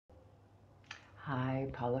Hi,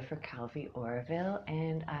 Paula for Kalvi, Oroville,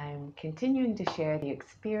 and I'm continuing to share the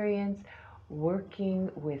experience working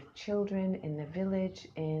with children in the village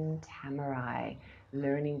in Thamarai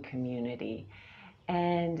learning community.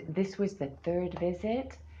 And this was the third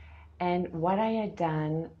visit. And what I had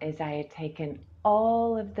done is I had taken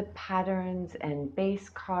all of the patterns and base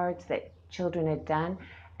cards that children had done,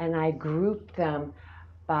 and I grouped them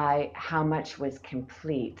by how much was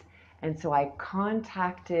complete. And so I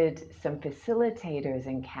contacted some facilitators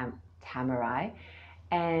in Camp Thamarai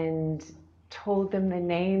and told them the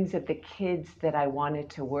names of the kids that I wanted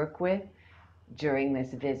to work with during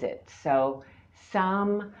this visit. So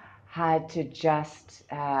some had to just,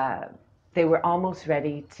 they were almost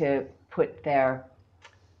ready to put their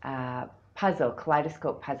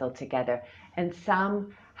kaleidoscope puzzle together. And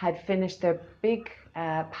some had finished their big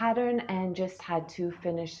pattern and just had to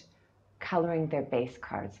finish coloring their base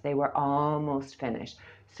cards. They were almost finished.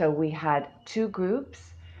 So we had two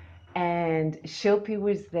groups and Shilpi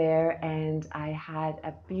was there, and I had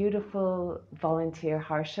a beautiful volunteer,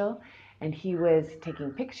 Harshal, and he was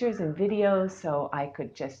taking pictures and videos so I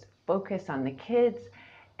could just focus on the kids,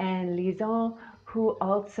 and Lison, who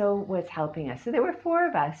also was helping us. So there were four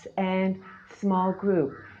of us and small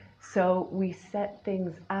group. So we set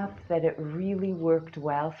things up that it really worked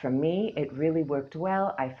well. For me, it really worked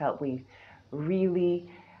well. I felt we really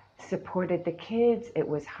supported the kids. It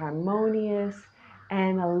was harmonious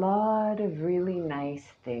and a lot of really nice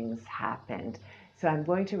things happened. So I'm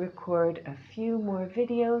going to record a few more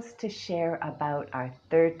videos to share about our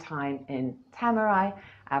third time in Thamarai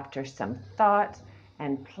after some thought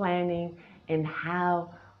and planning in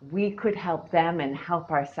how we could help them and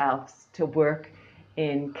help ourselves to work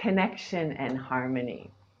in connection and harmony.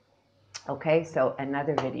 Okay, so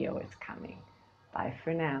another video is coming. Bye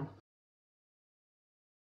for now.